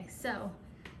So,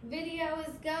 video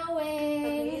is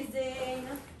going. Amazing.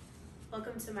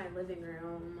 Welcome to my living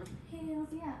room. Hells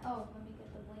yeah. Oh, let me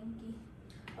get the blankie.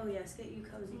 Oh yes, get you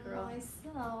cozy, girl.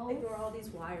 Myself. Ignore all these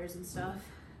wires and stuff.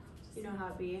 You know how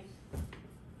it be.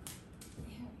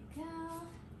 Here we go.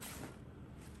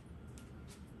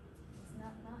 Let's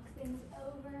not knock things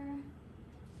over.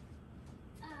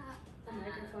 The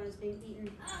microphone is being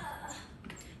eaten.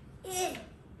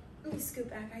 Let me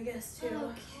scoot back, I guess, too.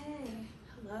 Okay.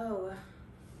 Hello.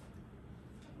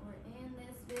 We're in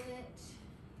this bitch.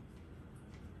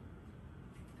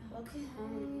 Welcome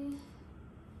home.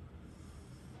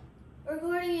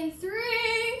 Recording in 3,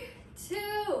 2,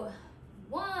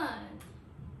 1.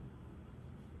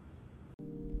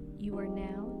 You are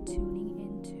now tuning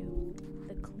into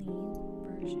the Clean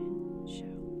Version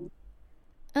Show.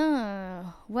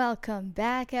 Welcome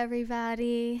back,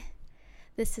 everybody.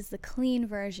 This is the Clean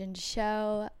Version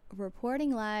Show,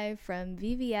 reporting live from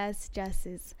VVS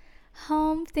Jess's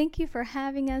home. Thank you for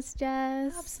having us,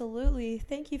 Jess. Absolutely.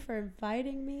 Thank you for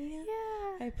inviting me.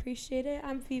 Yeah. I appreciate it.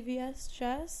 I'm VVS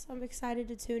Jess. I'm excited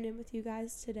to tune in with you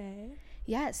guys today.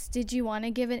 Yes. Did you want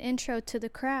to give an intro to the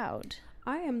crowd?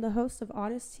 I am the host of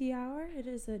Honesty Hour. It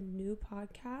is a new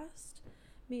podcast.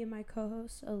 Me and my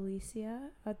co-host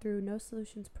Alicia through No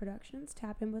Solutions Productions.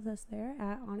 Tap in with us there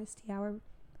at Honesty Hour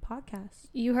Podcast.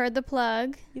 You heard the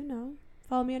plug. You know.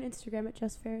 Follow me on Instagram at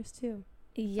Jess Ferris too.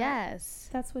 Yes.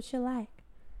 That's what you like.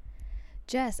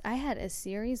 Jess, I had a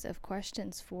series of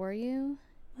questions for you.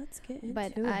 Let's get into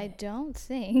but it. I don't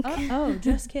think... Oh,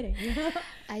 just kidding.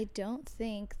 I don't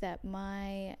think that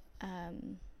my...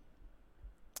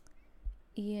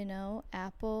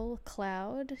 Apple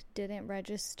Cloud didn't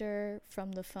register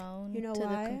from the phone to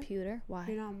the computer. Why?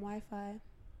 You're not on Wi-Fi.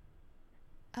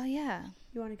 Oh, yeah.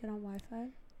 You want to get on Wi-Fi?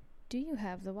 Do you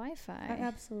have the Wi-Fi? I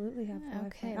absolutely have Wi-Fi.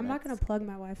 Okay, I'm not going to plug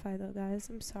my Wi-Fi, though, guys.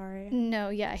 I'm sorry. No,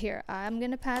 yeah, here. I'm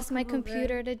going to pass my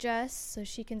computer to Jess so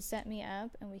she can set me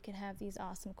up and we can have these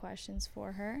awesome questions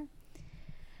for her.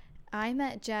 I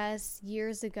met Jess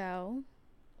years ago.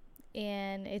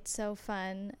 And it's so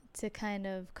fun to kind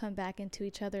of come back into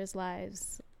each other's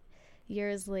lives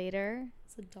years later.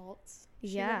 As adults.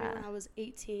 Yeah. She met me when I was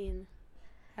 18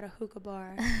 at a hookah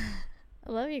bar. I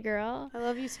love you, girl. I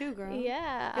love you too, girl.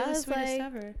 Yeah. You're the sweetest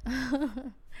ever.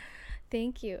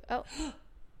 Thank you. Oh,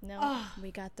 no.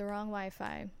 We got the wrong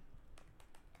Wi-Fi.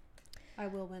 I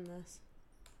will win this.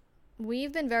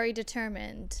 We've been very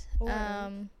determined.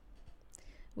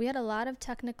 We had a lot of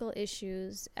technical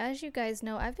issues. As you guys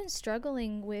know, I've been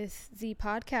struggling with the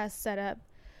podcast setup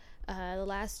the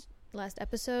last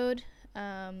episode,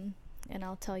 and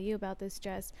I'll tell you about this,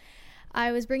 Jess.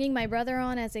 I was bringing my brother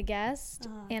on as a guest,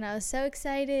 and I was so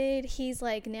excited. He's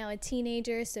like now a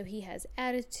teenager, so he has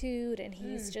attitude, and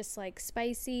he's just like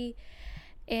spicy.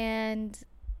 And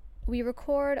we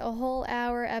record a whole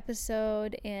hour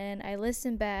episode, and I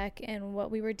listen back, and what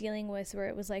we were dealing with where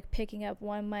it was like picking up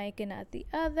one mic and not the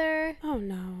other. Oh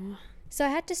no. So I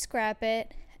had to scrap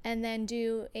it and then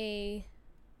do a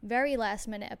very last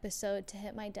minute episode to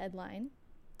hit my deadline.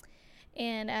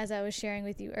 And as I was sharing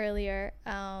with you earlier,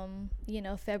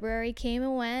 February came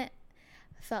and went.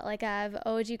 Felt like I've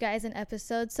owed you guys an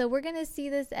episode, so we're gonna see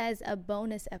this as a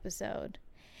bonus episode.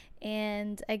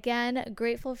 And again,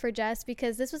 grateful for Jess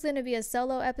because this was going to be a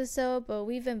solo episode, but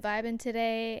we've been vibing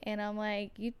today. And I'm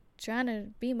like, you trying to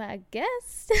be my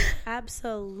guest?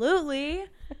 Absolutely.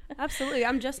 Absolutely.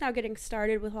 I'm just now getting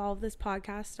started with all of this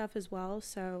podcast stuff as well.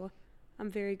 So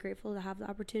I'm very grateful to have the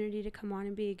opportunity to come on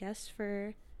and be a guest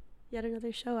for yet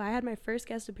another show. I had my first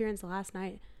guest appearance last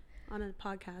night on a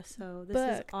podcast. So this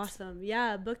is awesome.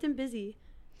 Yeah, booked and busy.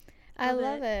 I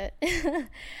love it.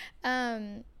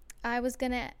 I was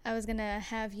gonna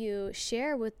have you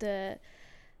share with the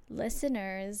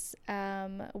listeners.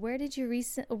 What did you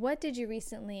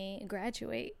recently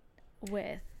graduate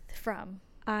from?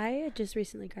 I just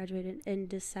recently graduated in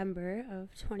December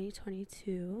of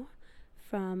 2022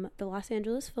 from the Los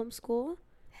Angeles Film School.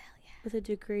 Hell yeah! With a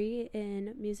degree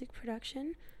in music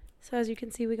production. So as you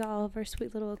can see, we got all of our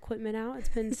sweet little equipment out. It's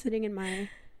been sitting in my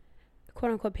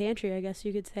quote-unquote pantry, I guess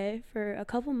you could say, for a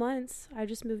couple months. I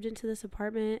just moved into this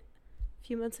apartment a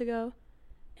few months ago,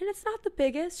 and it's not the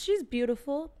biggest. She's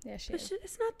beautiful. Yeah, she is.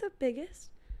 It's not the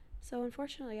biggest. So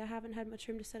unfortunately, I haven't had much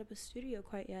room to set up a studio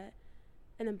quite yet.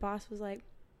 And then boss was like,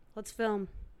 let's film.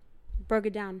 Broke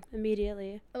it down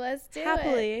immediately. Let's do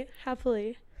it.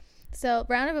 Happily. So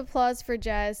round of applause for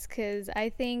Jess, because I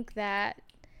think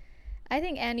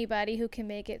anybody who can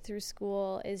make it through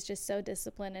school is just so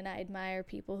disciplined, and I admire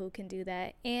people who can do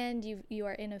that. And you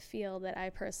are in a field that I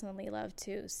personally love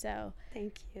too. So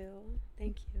thank you.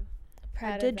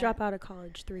 Proud I of did that. drop out of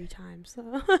college 3 times,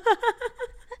 so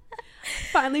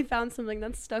finally found something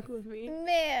that stuck with me.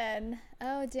 Man.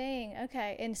 Oh, dang.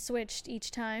 Okay. And switched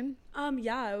each time?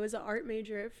 Yeah, I was an art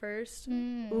major at first.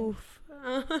 Oof.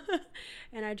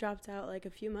 And I dropped out like a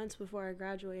few months before I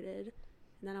graduated.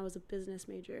 And then I was a business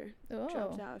major. Dropped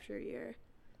out after a year.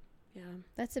 Yeah.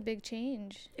 That's a big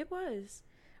change. It was.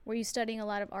 Were you studying a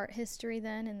lot of art history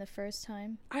then in the first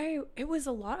time? It was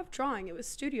a lot of drawing. It was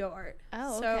studio art.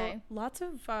 Oh, so okay. Lots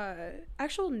of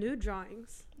actual nude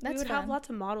drawings. That's we would fun. have lots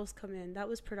of models come in. That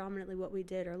was predominantly what we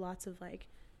did, or lots of like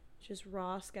just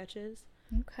raw sketches.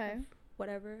 Okay.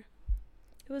 Whatever.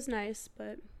 It was nice,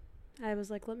 but I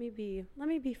was like, let me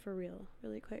be for real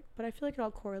really quick. But I feel like it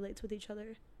all correlates with each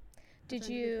other.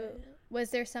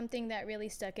 Was there something that really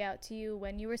stuck out to you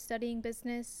when you were studying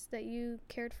business that you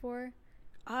cared for?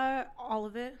 All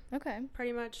of it. Okay.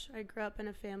 Pretty much. I grew up in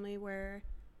a family where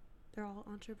they're all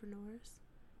entrepreneurs,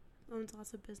 owns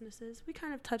lots of businesses. We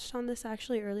kind of touched on this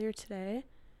actually earlier today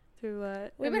through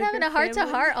we've been having a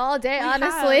heart-to-heart all day,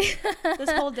 honestly.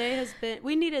 This whole day has been,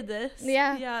 we needed this.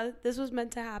 Yeah, this was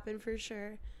meant to happen for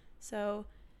sure. So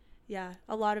yeah,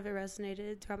 a lot of it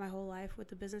resonated throughout my whole life with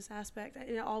the business aspect, and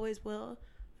it always will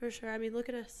for sure. I mean, look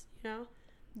at us, we're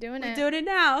doing it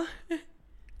now.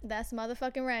 That's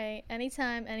motherfucking right.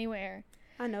 Anytime, anywhere.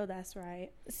 I know that's right.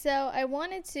 So I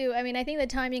think the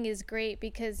timing is great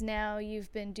because now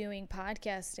you've been doing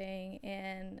podcasting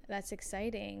and that's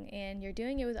exciting, and you're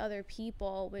doing it with other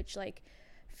people, which like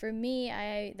for me,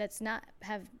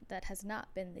 that has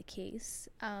not been the case.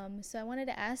 So I wanted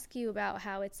to ask you about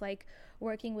how it's like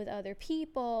working with other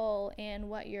people and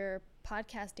what your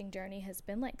podcasting journey has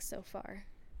been like so far.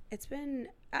 It's been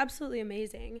absolutely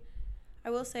amazing.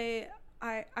 I will say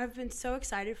I've been so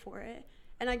excited for it.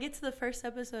 And I get to the first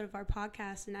episode of our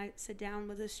podcast and I sit down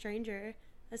with a stranger,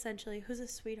 essentially, who's a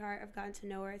sweetheart. I've gotten to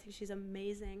know her. I think she's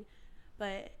amazing.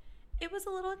 But it was a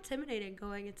little intimidating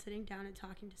going and sitting down and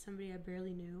talking to somebody I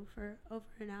barely knew for over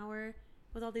an hour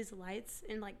with all these lights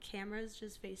and like cameras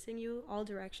just facing you all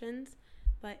directions.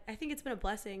 But I think it's been a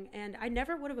blessing, and I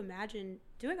never would have imagined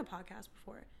doing a podcast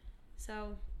before.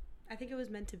 So I think it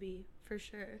was meant to be, for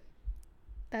sure.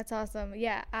 That's awesome.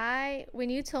 Yeah,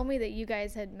 when you told me that you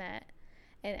guys had met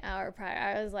an hour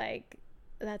prior, I was like,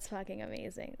 that's fucking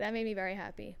amazing. That made me very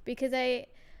happy because I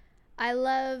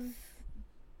love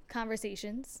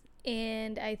conversations,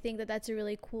 and I think that that's a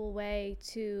really cool way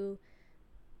to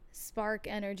spark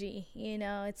energy.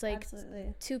 It's like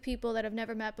Absolutely. Two people that have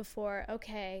never met before.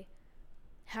 Okay,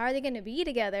 how are they going to be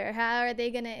together? How are they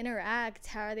going to interact?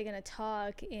 How are they going to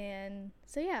talk? And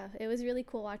so, yeah, it was really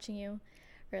cool watching you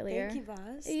earlier. Thank you,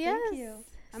 Vaz. Yes. Thank you.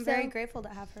 I'm very grateful to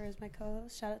have her as my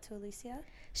co-host. Shout out to Alicia.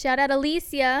 Shout out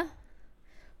Alicia.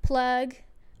 Plug.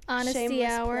 Honesty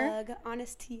Shameless Hour. plug.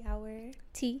 Honesty Hour.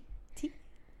 Tea. Tea.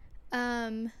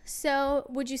 So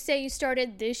would you say you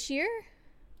started this year?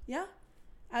 Yeah.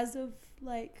 As of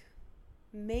like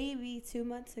maybe 2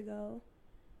 months ago.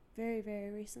 Very, very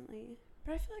recently.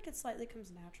 But I feel like it slightly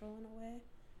comes natural in a way.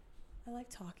 I like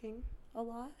talking a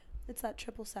lot. It's that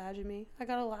triple Sag in me. I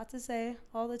got a lot to say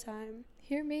all the time.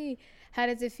 Hear me. How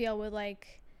does it feel with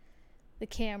like the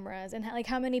cameras and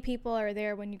how many people are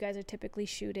there when you guys are typically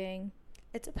shooting?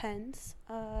 It depends.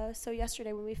 So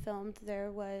yesterday when we filmed,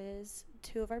 there was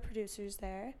 2 of our producers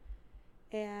there,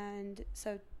 and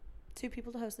so 2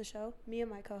 people to host the show, me and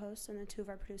my co-host, and then 2 of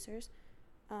our producers.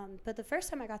 But the first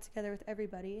time I got together with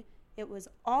everybody, it was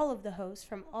all of the hosts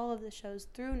from all of the shows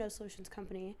through No Solutions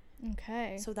Company.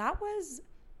 Okay. So that was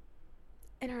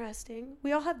interesting.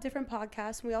 We all have different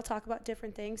podcasts and we all talk about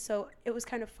different things, so it was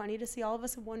kind of funny to see all of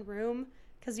us in one room,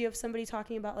 because you have somebody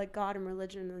talking about like God and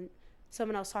religion and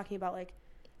someone else talking about like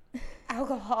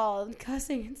alcohol and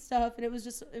cussing and stuff, and it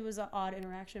was an odd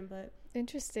interaction, but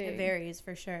interesting. it varies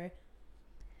for sure.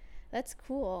 That's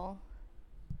cool.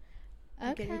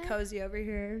 I'm getting cozy over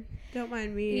here. Don't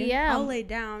mind me. Yeah. I'll lay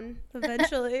down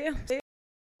eventually.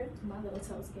 My little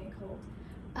toes getting cold.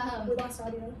 We lost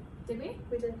audio. Did we?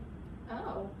 We did.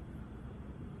 Oh,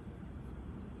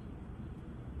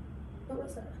 What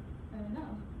was that? I don't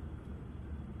know.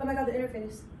 Oh my god, the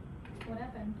interface. What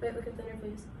happened? Wait, look at the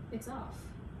interface. It's off.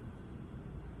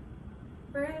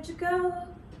 Where did you go?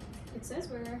 It says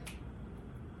we're...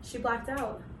 She blacked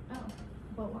out. Oh,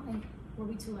 but why? Were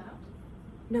we too loud?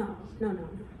 No.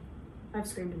 I've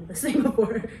screamed into this thing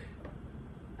before.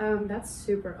 That's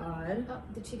super odd. Oh,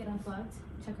 did she get unplugged?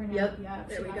 Check her now. Yep. Yeah,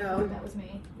 There she we got go. unplugged. That was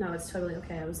me. No, it's totally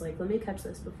okay. I was like, let me catch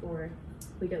this before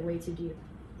we get way too deep.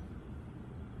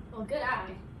 Well, good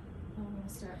eye. I'm gonna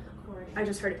start recording. I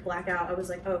just heard it black out. I was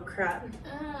like, oh crap.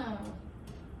 Oh.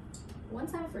 One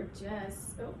time for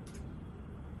Jess. Oh.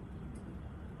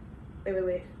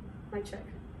 Wait. Mic check.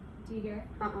 Do you hear?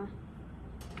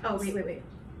 Oh, wait.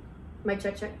 Mic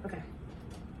check. Okay.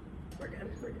 We're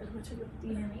good. Do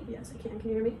you hear me? Yes, I can. Can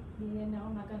you hear me? Yeah, no,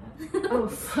 I'm not gonna. Oh,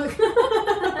 fuck.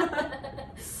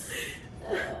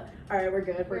 All right, we're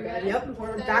good. We're good. Yep,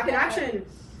 we're back in action.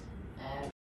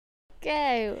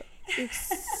 Okay.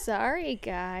 Sorry,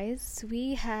 guys.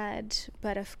 We had,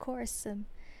 but of course, some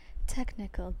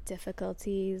technical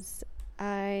difficulties.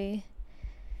 I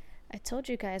told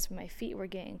you guys my feet were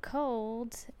getting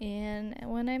cold, and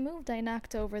when I moved, I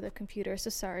knocked over the computer, so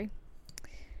sorry.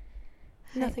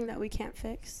 Nothing that we can't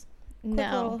fix. No.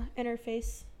 Quick little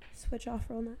interface switch off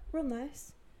real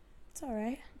nice. It's all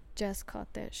right. Just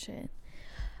caught that shit.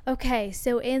 Okay,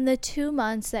 so in the 2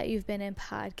 months that you've been in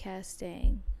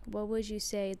podcasting, what would you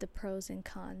say the pros and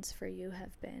cons for you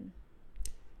have been?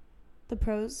 The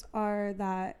pros are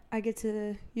that I get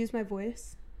to use my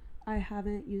voice. I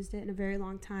haven't used it in a very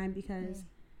long time because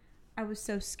I was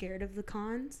so scared of the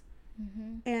cons.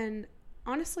 Mm-hmm. And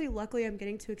honestly, luckily, I'm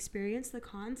getting to experience the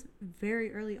cons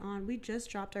very early on. We just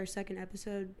dropped our second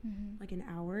episode like an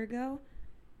hour ago.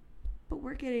 But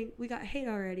we got hate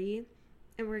already.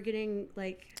 And we're getting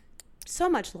like so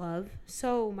much love. Yes.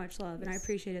 And I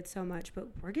appreciate it so much. But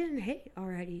we're getting hate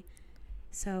already.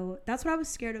 So that's what I was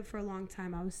scared of for a long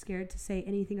time. I was scared to say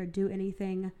anything or do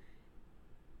anything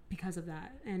because of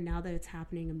that. And now that it's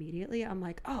happening immediately, I'm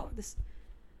like, oh,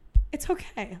 it's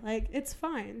okay. Like, it's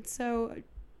fine. So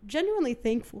genuinely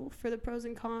thankful for the pros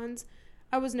and cons.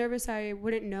 I was nervous I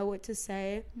wouldn't know what to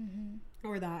say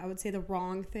or that I would say the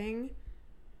wrong thing.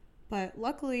 But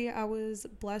luckily, I was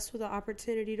blessed with the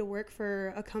opportunity to work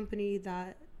for a company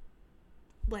that,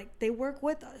 like, they work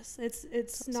with us. It's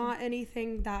awesome. Not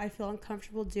anything that I feel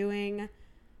uncomfortable doing.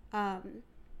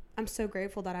 I'm so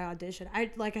grateful that I auditioned.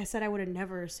 Like I said, I would have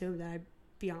never assumed that I'd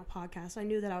be on a podcast. I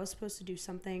knew that I was supposed to do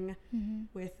something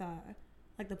with,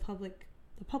 like, the public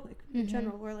in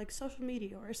general, or like social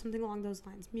media or something along those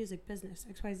lines, music, business,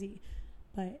 XYZ.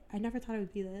 But I never thought it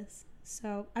would be this.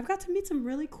 So I've got to meet some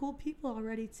really cool people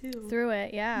already too. Through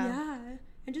it, yeah. Yeah.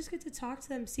 And just get to talk to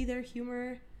them, see their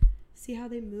humor, see how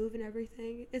they move and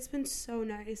everything. It's been so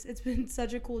nice. It's been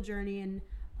such a cool journey. And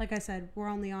like I said, we're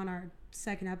only on our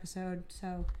second episode.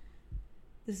 So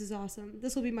this is awesome.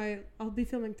 I'll be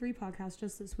filming 3 podcasts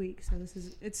just this week. So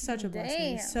it's such a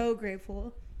blessing. So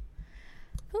grateful.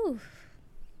 Whew.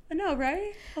 I know,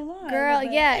 right? A lot. Girl,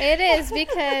 yeah, it is,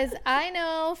 because I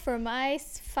know for my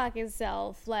fucking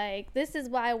self, like, this is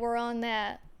why we're on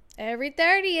that every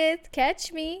 30th,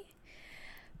 catch me.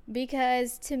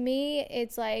 Because to me,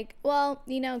 it's like, well,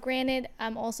 granted,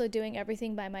 I'm also doing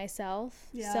everything by myself.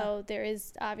 Yeah. So there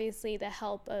is obviously the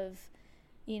help of,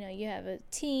 you have a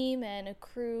team and a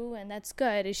crew, and that's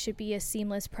good. It should be a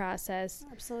seamless process.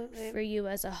 Absolutely. For you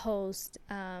as a host.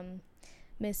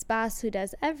 Miss Boss, who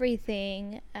does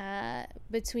everything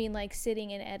between like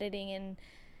sitting and editing and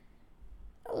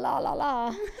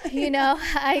I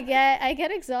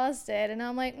get exhausted, and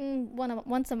I'm like,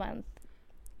 once a month.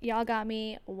 Y'all got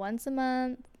me once a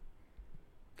month.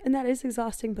 And that is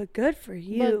exhausting, but good for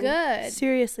you. But good.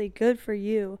 Seriously, good for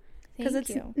you. Because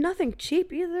it's nothing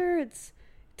cheap either. It's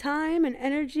time and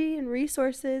energy and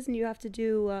resources, and you have to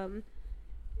do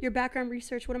your background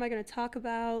research. What am I going to talk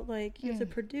about? Like, you have to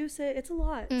produce it. It's a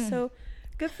lot. So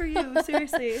good for you.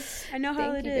 Seriously. I know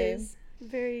how it is. I'm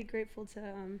very grateful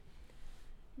to,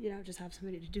 just have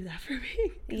somebody to do that for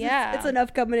me. Yeah. It's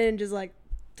enough coming in and just like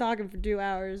talking for 2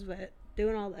 hours, but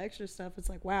doing all the extra stuff, it's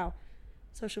like, wow.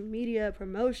 Social media,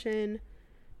 promotion,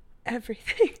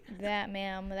 everything. That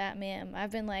ma'am.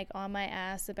 I've been like on my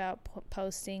ass about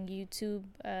posting YouTube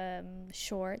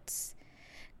shorts.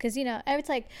 Because, it's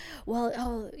like,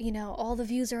 well, all the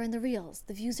views are in the Reels.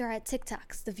 The views are at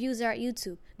TikToks. The views are at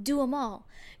YouTube. Do them all,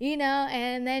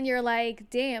 and then you're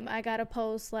like, damn, I got to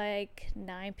post like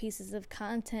 9 pieces of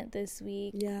content this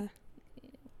week. Yeah.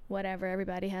 Whatever.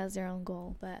 Everybody has their own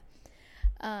goal. But,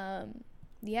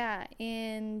 yeah.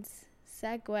 And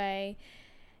segue,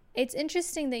 it's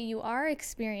interesting that you are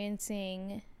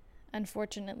experiencing,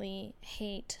 unfortunately,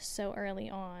 hate so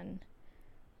early on.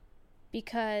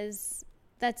 Because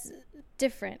that's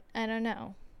different. I don't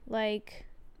know. Like,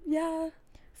 yeah.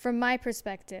 From my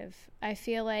perspective, I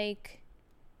feel like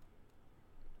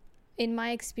in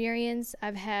my experience,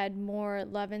 I've had more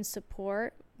love and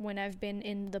support when I've been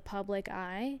in the public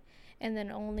eye, and then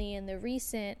only in the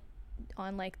recent,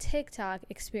 on like TikTok,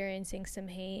 experiencing some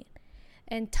hate,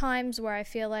 and times where I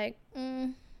feel like,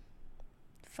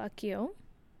 fuck you,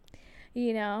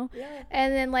 Yeah.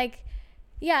 And then like,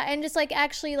 yeah, and just like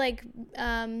actually like,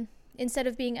 instead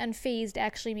of being unfazed,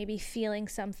 actually maybe feeling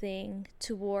something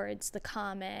towards the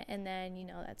comment, and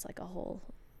then, that's like a whole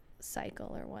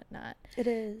cycle or whatnot. It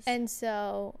is. And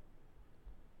so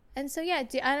yeah,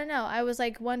 I don't know. I was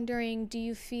like wondering, do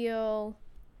you feel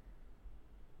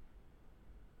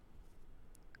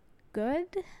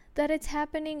good that it's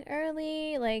happening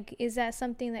early? Like, is that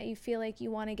something that you feel like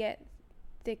you want to get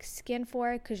thick skin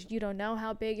for because you don't know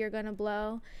how big you're gonna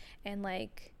blow, and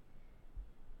like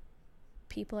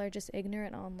people are just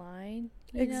ignorant online?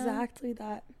 Exactly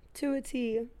that, to a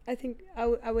T. I think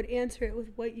I would answer it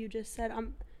with what you just said.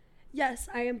 Yes,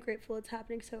 I am grateful it's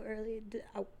happening so early.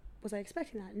 Was I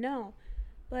expecting that? No,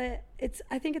 but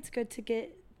I think it's good to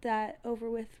get that over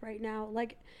with right now.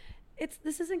 Like,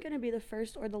 this isn't going to be the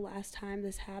first or the last time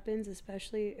this happens,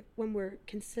 especially when we're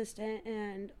consistent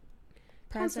and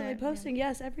constantly posting. Yeah.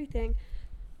 Yes, everything.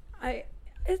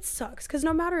 It sucks because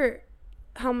no matter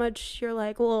how much you're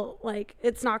like, well, like,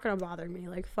 it's not going to bother me.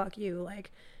 Like, fuck you.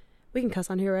 Like, we can cuss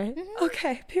on here, right? Mm-hmm.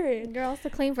 Okay, period. Girls, the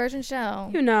clean version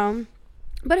show.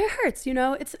 But it hurts,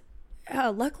 It's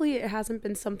luckily it hasn't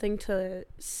been something to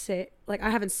sit. Like, I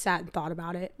haven't sat and thought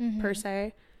about it per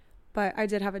se. But I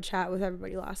did have a chat with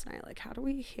everybody last night, like, how do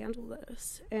we handle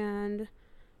this? And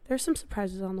there's some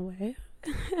surprises on the way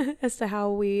as to how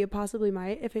we possibly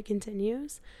might if it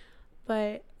continues.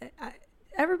 But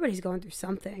everybody's going through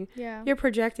something. Yeah. You're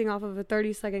projecting off of a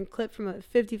 30-second clip from a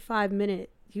 55-minute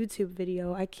YouTube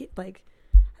video. I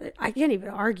can't even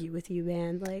argue with you,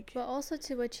 man. Like, but also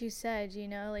to what you said,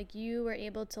 like, you were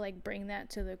able to like bring that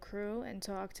to the crew and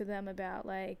talk to them about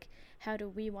like, how do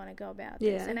we want to go about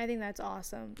this? And I think that's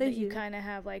awesome. Thank you. You kind of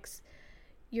have like,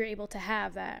 you're able to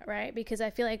have that, right? Because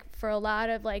I feel like for a lot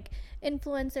of like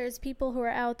influencers, people who are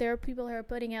out there, people who are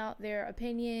putting out their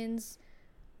opinions,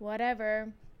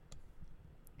 whatever,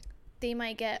 they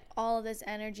might get all of this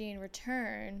energy in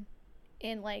return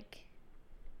and like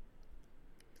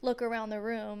look around the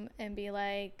room and be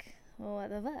like, well, what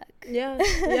the fuck? Yeah.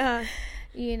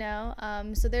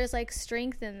 So there's like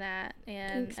strength in that,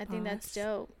 and thanks, I think that's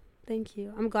dope. Thank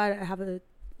you. I'm glad I have the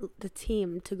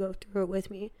team to go through it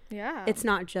with me. Yeah. It's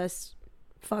not just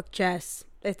fuck Jess.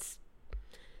 It's,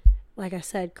 like I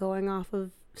said, going off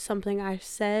of something I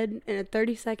said in a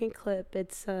 30-second clip.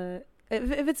 It's if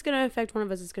it's going to affect one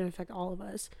of us, it's going to affect all of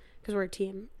us because we're a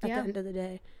team at the end of the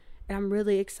day. And I'm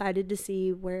really excited to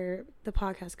see where the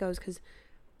podcast goes because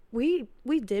we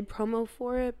did promo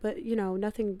for it, but,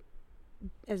 nothing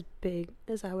as big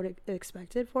as I would have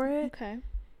expected for it. Okay.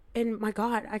 And my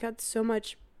God, I got so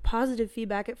much positive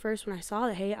feedback at first when I saw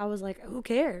the hate. I was like, who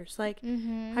cares? Like,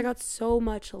 I got so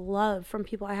much love from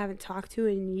people I haven't talked to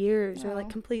in years or like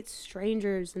complete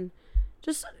strangers, and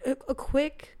just a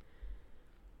quick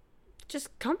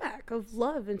just comeback of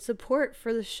love and support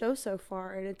for the show so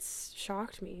far. And it's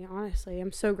shocked me, honestly.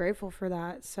 I'm so grateful for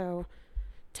that. So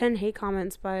 10 hate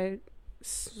comments by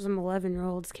some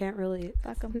 11-year-olds can't really,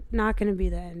 not going to be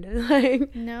the end.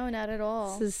 Like, no, not at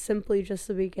all. This is simply just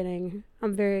the beginning.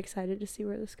 I'm very excited to see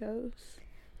where this goes.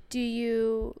 Do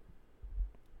you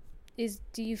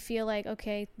feel like,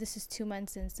 okay, this is 2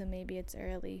 months in, so maybe it's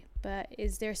early, but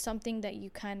is there something that you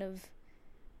kind of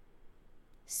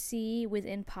see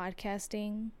within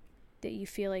podcasting that you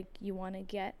feel like you want to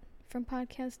get from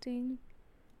podcasting?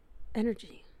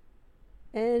 Energy.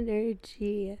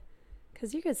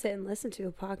 Because you could sit and listen to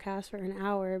a podcast for an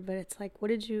hour, but it's like, are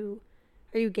you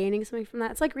gaining something from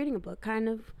that? It's like reading a book, kind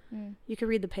of. You could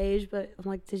read the page, but I'm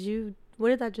like, what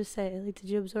did that just say? Like, did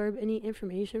you absorb any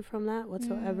information from that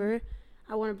whatsoever?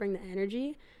 I want to bring the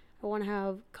energy. I want to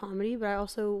have comedy, but I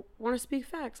also want to speak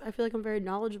facts. I feel like I'm very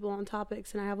knowledgeable on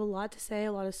topics, and I have a lot to say,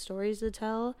 a lot of stories to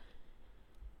tell.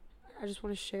 I just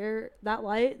want to share that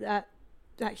light, that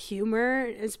humor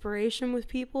and inspiration with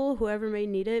people, whoever may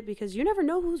need it, because you never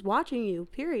know who's watching you,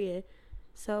 period.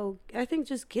 So I think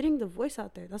just getting the voice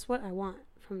out there, that's what I want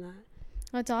from that.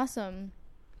 That's awesome.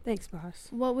 Thanks, boss.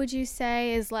 What would you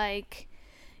say is like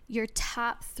your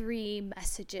top 3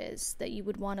 messages that you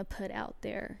would want to put out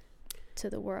there to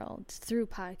the world through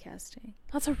podcasting?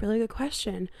 That's a really good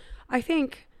question. I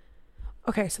think,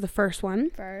 okay, so the first one.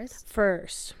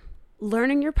 First,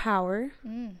 learning your power.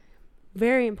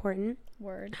 Very important.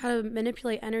 Word. How to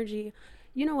manipulate energy.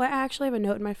 You know what? I actually have a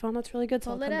note in my phone that's really good,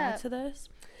 so I'll come back to this.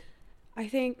 I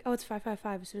think, it's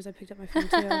 555 as soon as I picked up my phone,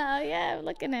 too. Oh, yeah, I'm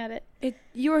looking at it.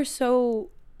 You are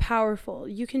so powerful.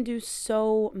 You can do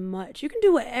so much. You can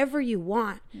do whatever you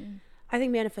want. I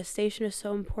think manifestation is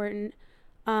so important.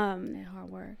 And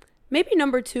hard work. Maybe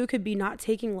number 2 could be not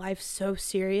taking life so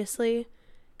seriously.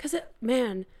 Because,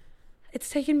 it's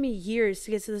taken me years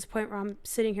to get to this point where I'm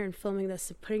sitting here and filming this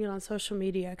and putting it on social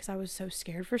media because I was so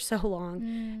scared for so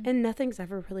long. And nothing's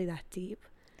ever really that deep.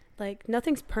 Like,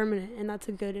 nothing's permanent, and that's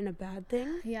a good and a bad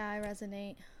thing. Yeah, I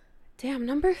resonate. Damn,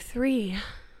 number 3.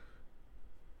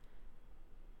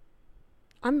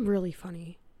 I'm really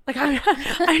funny. Like,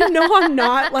 I know I'm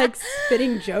not, like,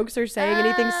 spitting jokes or saying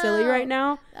anything silly right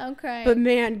now. Okay. But,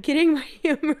 man, getting my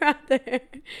humor out there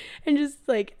and just,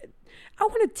 like, I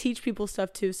want to teach people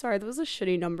stuff, too. Sorry, that was a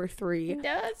shitty number 3.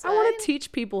 No, it's I fine. want to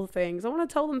teach people things. I want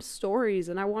to tell them stories,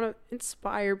 and I want to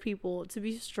inspire people to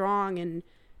be strong and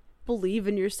believe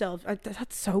in yourself.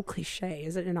 That's so cliche,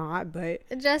 is it not? But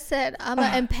Just said, I'm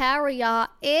going to empower y'all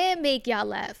and make y'all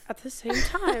laugh. at the same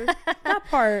time, that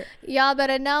part. Y'all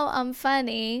better know I'm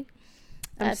funny.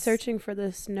 I'm searching for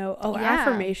this note. Oh, Yeah.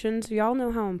 affirmations. Y'all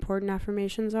know how important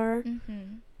affirmations are?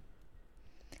 Mm-hmm.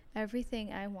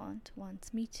 Everything I want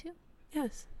wants me to.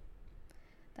 Yes.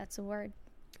 That's a word.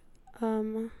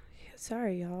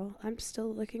 Sorry, y'all. I'm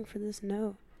still looking for this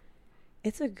note.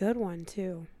 It's a good one,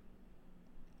 too.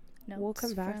 Notes We'll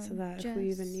come back to from that if we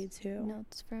even Jess. need to.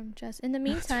 Notes from Jess. In the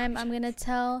meantime, I'm going to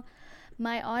tell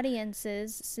my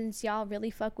audiences, since y'all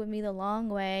really fuck with me the long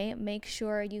way, make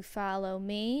sure you follow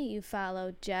me, you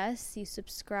follow Jess, you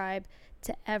subscribe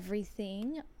to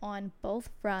everything on both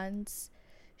fronts.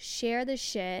 Share the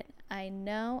shit. I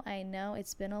know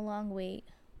it's been a long wait,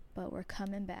 but we're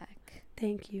coming back.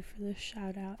 Thank you for the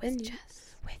shout out. With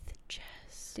Jess. With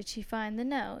Jess. Did she find the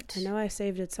note? I know I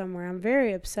saved it somewhere. I'm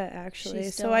very upset, actually.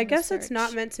 She's still So I on the guess it's search.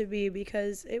 not meant to be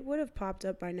because it would have popped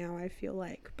up by now, I feel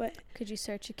like. But Could you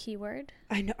search a keyword?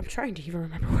 I know. I'm trying to even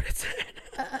remember what it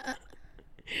said.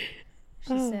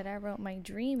 She said, I wrote my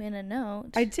dream in a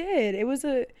note. I did. It was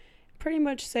a pretty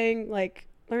much saying, like,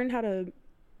 learn how to...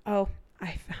 Oh,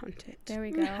 I found it. There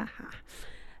we go.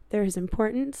 There is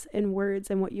importance in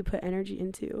words and what you put energy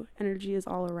into. Energy is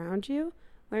all around you.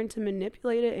 Learn to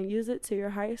manipulate it and use it to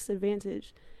your highest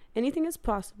advantage. Anything is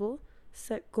possible.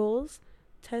 Set goals.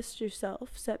 Test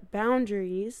yourself. Set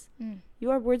boundaries.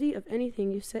 You are worthy of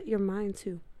anything you set your mind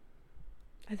to.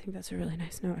 I think that's a really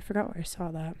nice note. I forgot where I saw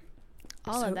that.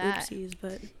 All of that. Oopsies,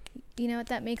 but... You know what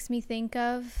that makes me think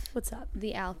of? What's up?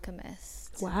 The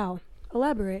Alchemist. Wow.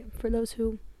 Elaborate for those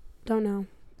who don't know.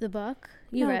 The book?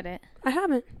 You No. read it. I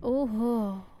haven't.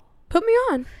 Oh, Put me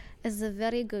on. it's a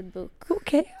very good book.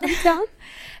 Okay, I'm down.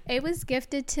 It was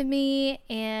gifted to me,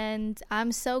 and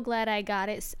I'm so glad I got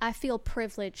it. I feel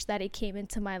privileged that it came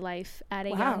into my life at a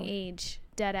young age.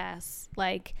 Dead ass.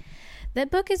 Like, that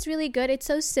book is really good. It's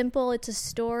so simple. It's a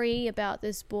story about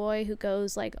this boy who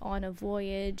goes, like, on a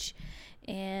voyage,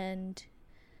 and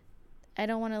I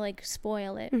don't want to, like,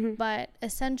 spoil it, but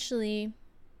essentially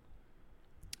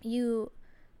you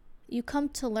come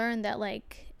to learn that,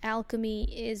 like, alchemy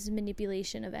is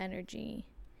manipulation of energy,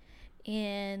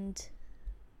 and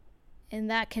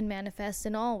that can manifest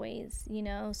in all ways, you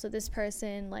know. So this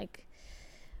person, like,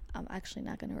 I'm actually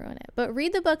not going to ruin it, but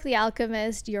read the book The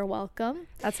Alchemist. You're welcome.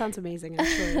 That sounds amazing,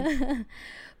 actually.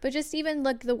 But just even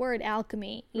look the word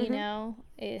alchemy, you know,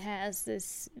 it has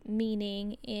this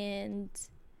meaning. And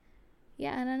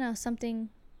yeah, I don't know, something,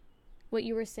 what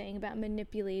you were saying about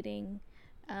manipulating,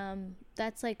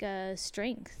 that's like a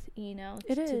strength, you know,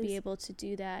 to be able to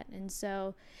do that. And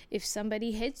so if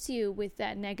somebody hits you with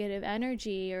that negative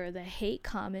energy or the hate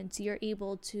comments, you're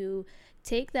able to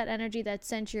take that energy that's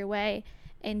sent your way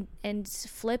and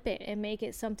flip it and make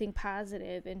it something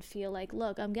positive and feel like,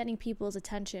 look, I'm getting people's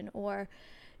attention, or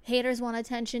haters want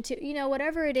attention too, you know,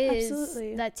 whatever it is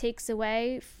that takes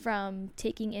away from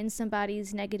taking in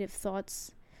somebody's negative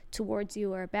thoughts towards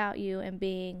you or about you and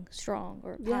being strong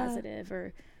or positive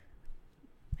or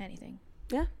anything.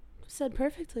 Yeah, said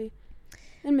perfectly.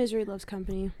 And misery loves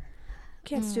company.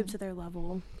 Can't stoop to their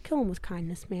level. Kill them with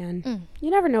kindness, man.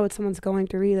 You never know what someone's going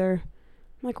through either.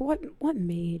 I'm like, what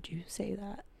made you say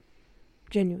that?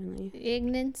 Genuinely.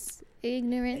 Ignorance.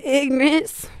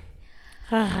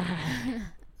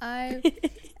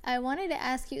 I wanted to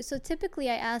ask you, so typically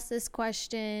I ask this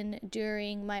question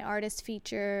during my artist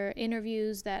feature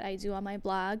interviews that I do on my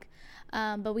blog,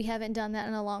 but we haven't done that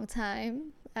in a long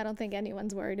time. I don't think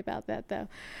anyone's worried about that though.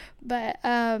 But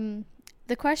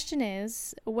the question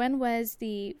is, when was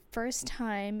the first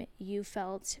time you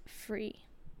felt free?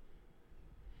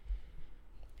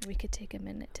 We could take a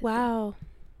minute to think.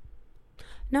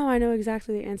 No, I know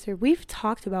exactly the answer. We've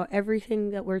talked about everything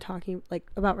that we're talking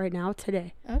about right now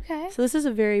today. Okay. So this is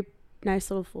a very nice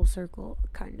little full circle,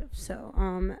 kind of. So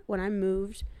when I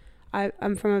moved,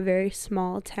 I'm from a very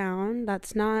small town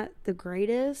that's not the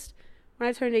greatest. When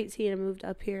I turned 18, I moved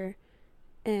up here,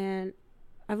 and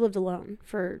I've lived alone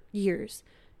for years.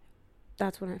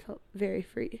 That's when I felt very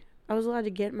free. I was allowed to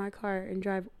get in my car and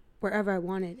drive wherever I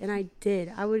wanted, and I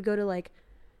did. I would go to, like,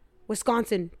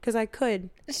 Wisconsin because I could.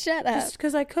 Shut up. Just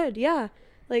because I could, yeah.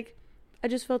 Like, I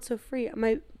just felt so free.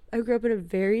 I grew up in a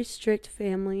very strict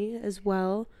family as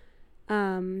well,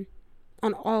 on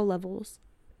all levels.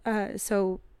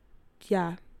 So,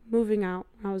 yeah, moving out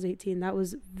when I was 18, that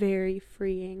was very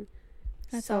freeing.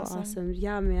 That's so awesome.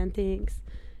 Yeah, man, thanks.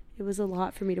 It was a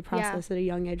lot for me to process Yeah. at a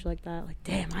young age like that. Like,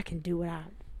 damn, I can do what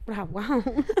I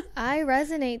want. I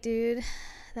resonate, dude.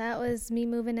 That was me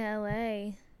moving to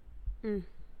LA.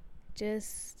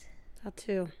 Just That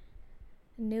too.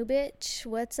 new bitch,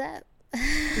 what's up?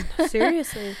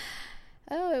 Seriously.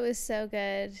 Oh, it was so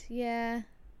good. Yeah.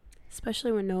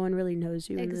 Especially when no one really knows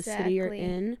you in the city you're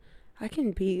Exactly. in. I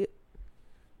can be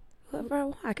whoever I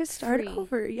want. I could start Free.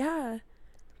 over. Yeah.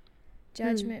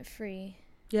 Judgment free.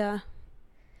 Yeah.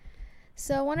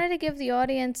 So I wanted to give the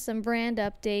audience some brand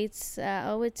updates.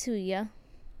 Owe it to ya.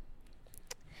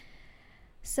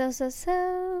 So.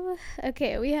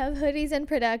 Okay, we have hoodies in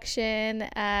production.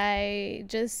 I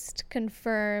just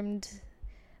confirmed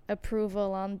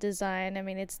approval on design. I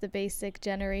mean, it's the basic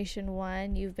Generation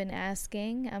 1. You've been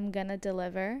asking. I'm gonna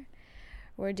deliver.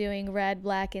 We're doing red,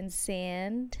 black, and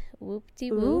sand.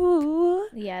 Whoop-de-whoop. Ooh.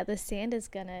 Yeah, the sand is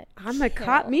gonna I'm gonna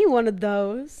cop me one of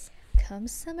those. come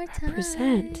summertime.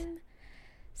 Present.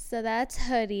 So that's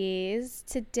hoodies.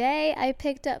 Today I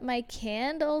picked up my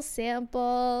candle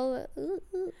sample.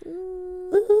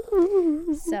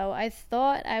 Ooh. So I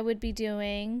thought I would be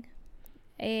doing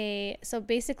so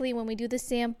basically when we do the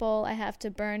sample, I have to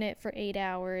burn it for 8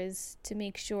 hours to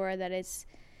make sure that it's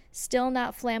still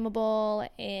not flammable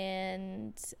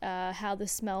and how the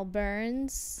smell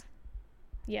burns.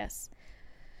 Yes.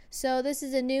 So this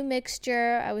is a new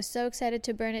mixture. I was so excited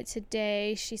to burn it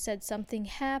today. She said something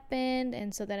happened,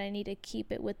 and so that I need to keep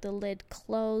it with the lid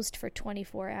closed for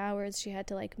 24 hours. She had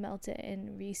to like melt it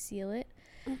and reseal it.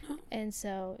 And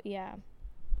so, yeah.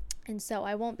 And so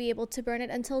I won't be able to burn it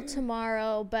until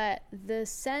tomorrow, but the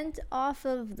scent off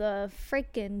of the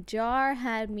freaking jar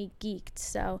had me geeked.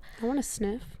 So I want to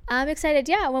sniff. I'm excited.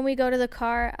 Yeah, when we go to the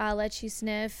car, I'll let you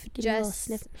sniff. Give me a little Just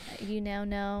sniff. you now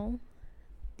know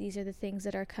these are the things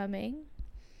that are coming.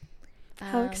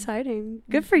 How exciting.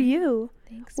 Good for you.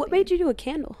 Thanks. What babe. made you do a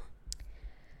candle?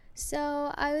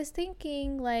 So I was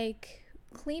thinking like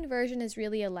Clean Version is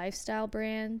really a lifestyle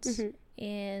brand,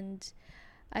 and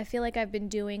I feel like I've been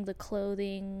doing the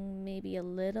clothing, maybe a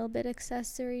little bit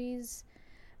accessories,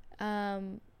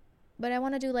 but I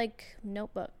want to do like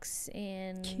notebooks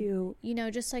and Cute. you know,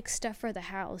 just like stuff for the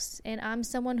house. And I'm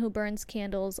someone who burns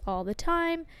candles all the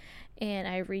time, and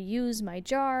I reuse my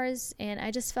jars, and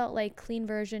I just felt like Clean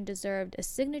Version deserved a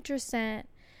signature scent.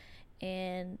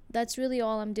 And that's really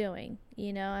all I'm doing.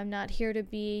 You know, I'm not here to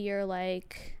be your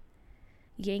like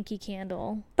Yankee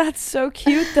Candle. That's so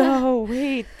cute though.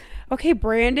 Wait. Okay,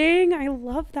 branding. I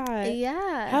love that.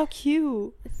 Yeah. How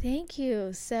cute. Thank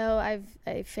you. So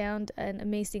I found an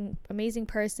amazing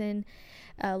person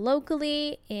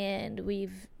locally, and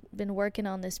we've been working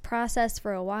on this process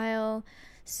for a while.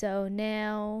 So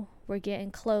now we're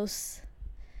getting close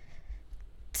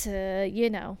to, you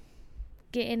know,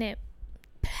 getting it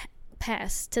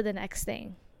passed to the next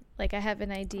thing. Like I have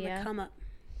an idea. Come up.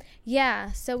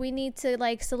 Yeah, so we need to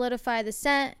like solidify the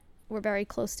scent. We're very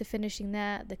close to finishing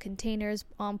that. The container's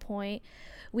on point.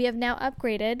 We have now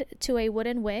upgraded to a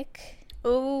wooden wick.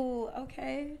 Oh,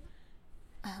 okay.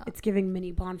 It's giving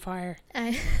mini bonfire.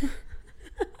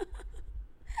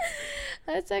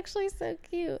 That's actually so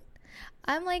cute.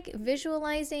 I'm like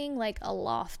visualizing like a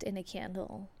loft in a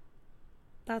candle.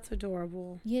 That's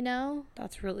adorable. You know?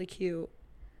 That's really cute.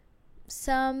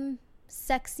 Some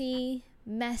sexy,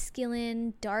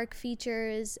 masculine, dark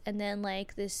features, and then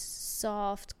like this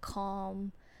soft,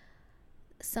 calm,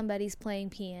 somebody's playing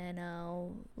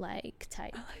piano, like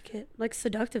type. I like it. Like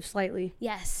seductive slightly.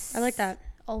 Yes. I like that.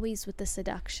 Always with the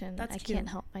seduction. That's I cute. can't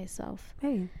help myself.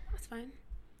 Hey, that's fine.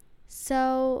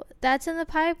 So that's in the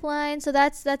pipeline. So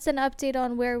that's an update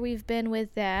on where we've been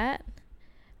with that.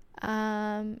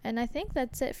 And I think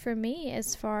that's it for me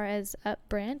as far as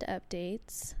brand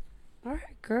updates. All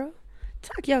right, girl.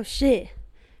 Talk your shit.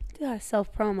 Do that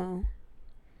self promo.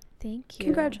 Thank you.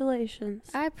 Congratulations.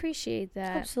 I appreciate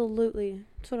that. Absolutely.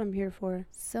 That's what I'm here for.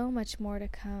 So much more to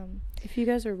come. If you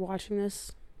guys are watching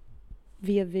this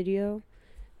via video,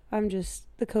 I'm just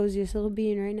the coziest little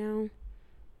being right now.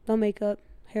 No makeup.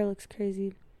 Hair looks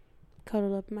crazy.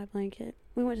 Cuddled up in my blanket.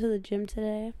 We went to the gym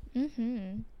today.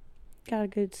 Got a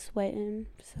good sweat in,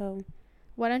 so.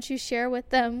 Why don't you share with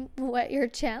them what your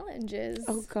challenge is?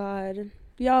 Oh, God.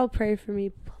 Y'all pray for me,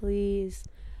 please.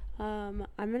 I'm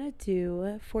going to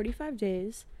do 45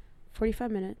 days,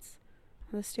 45 minutes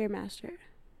on the Stairmaster.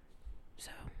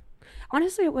 So,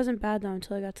 honestly, it wasn't bad, though,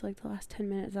 until I got to, like, the last 10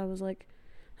 minutes. I was like,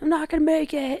 I'm not going to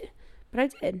make it. But I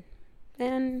did.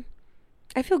 And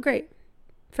I feel great.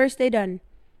 First day done.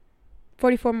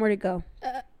 44 more to go.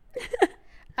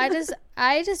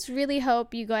 I just really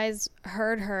hope you guys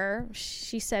heard her.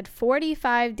 She said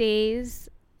 45 days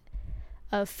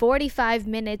of 45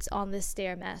 minutes on the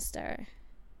Stairmaster.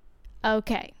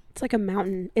 Okay. It's like a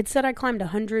mountain. It said I climbed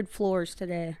 100 floors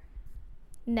today.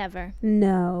 Never.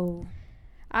 No.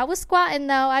 I was squatting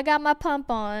though. I got my pump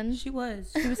on. She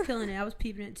was killing it. I was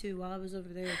peeping it too while I was over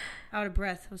there out of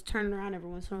breath. I was turning around every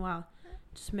once in a while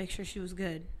just to make sure she was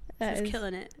good. She was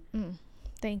killing it.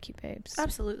 Thank you, babes.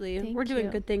 Absolutely. We're doing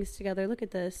good things together. Look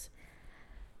at this.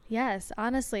 Yes,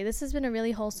 honestly, this has been a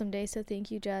really wholesome day, so thank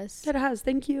you, Jess. It has.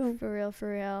 Thank you. For real,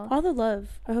 for real. All the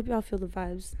love. I hope y'all feel the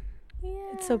vibes.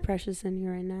 Yeah. It's so precious in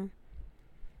here right now.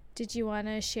 Did you want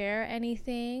to share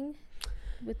anything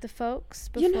with the folks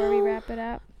before we wrap it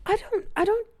up? I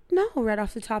don't know right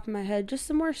off the top of my head. Just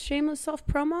some more shameless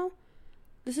self-promo.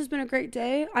 This has been a great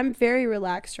day. I'm very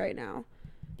relaxed right now.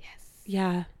 Yes.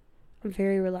 Yeah. I'm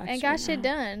very relaxed and got shit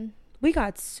done. We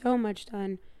got so much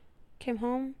done. Came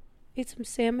home, ate some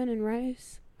salmon and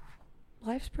rice.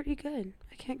 Life's pretty good.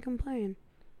 I can't complain.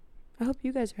 I hope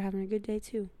you guys are having a good day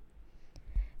too.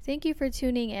 Thank you for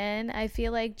tuning in. I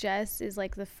feel like Jess is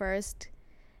like the first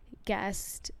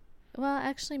guest. Well,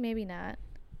 actually, maybe not.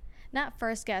 Not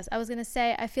first guest. I was going to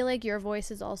say, I feel like your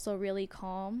voice is also really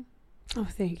calm. Oh,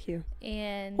 thank you.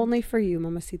 And only for you,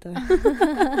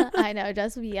 Mamacita. I know.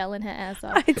 Jess will be yelling her ass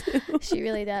off. I do. She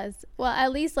really does. Well,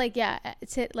 at least, like, yeah,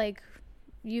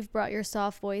 you've brought your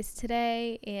soft voice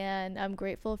today, and I'm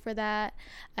grateful for that.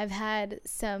 I've had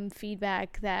some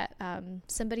feedback that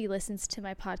somebody listens to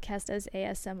my podcast as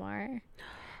ASMR.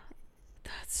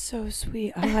 That's so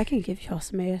sweet. Oh, I can give y'all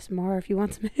some ASMR if you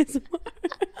want some ASMR.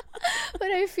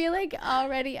 But I feel like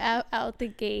already out the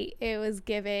gate, it was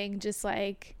giving just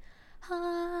like,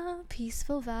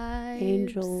 peaceful vibes.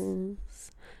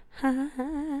 Angels.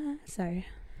 Sorry.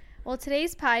 Well,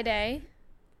 today's Pi Day.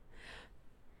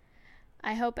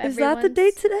 I hope everyone's... Is that the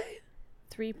date today?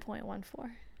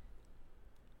 3.14.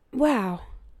 Wow.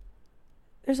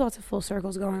 There's lots of full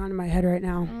circles going on in my head right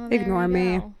now. Oh, Ignore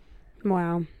me.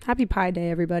 Wow. Happy Pi Day,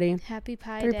 everybody. Happy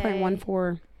Pi Day.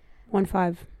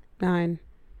 3.14159.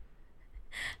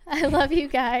 I love you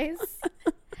guys.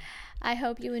 I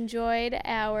hope you enjoyed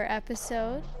our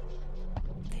episode.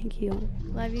 Thank you.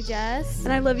 Love you, Jess.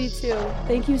 And I love you too.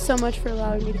 Thank you so much for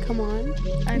allowing me to come on.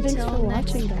 And thanks for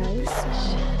watching, guys.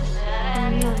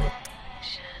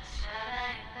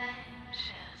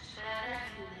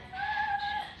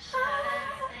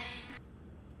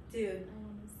 Dude,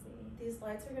 these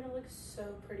lights are gonna look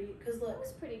so pretty. Cause look, That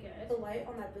was pretty good. the light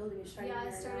on that building is shining. Yeah, it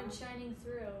right started now. shining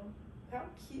through. How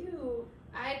cute.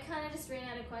 I kind of just ran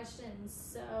out of questions,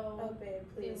 so... Oh, babe,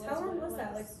 please. was How long what it was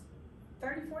that? Like was.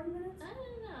 30, 40 minutes? I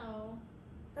don't know.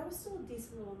 That was still a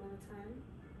decent little amount of time.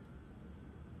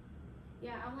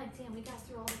 Yeah, I'm like, damn, we got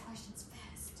through all the questions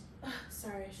fast.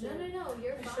 Sorry, I No,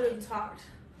 you're I fine. should have talked.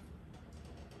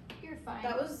 You're fine.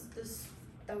 That was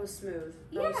smooth.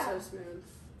 That was so smooth.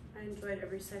 I enjoyed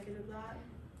every second of that.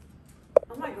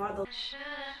 Oh my god.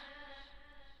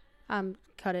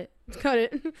 Cut it.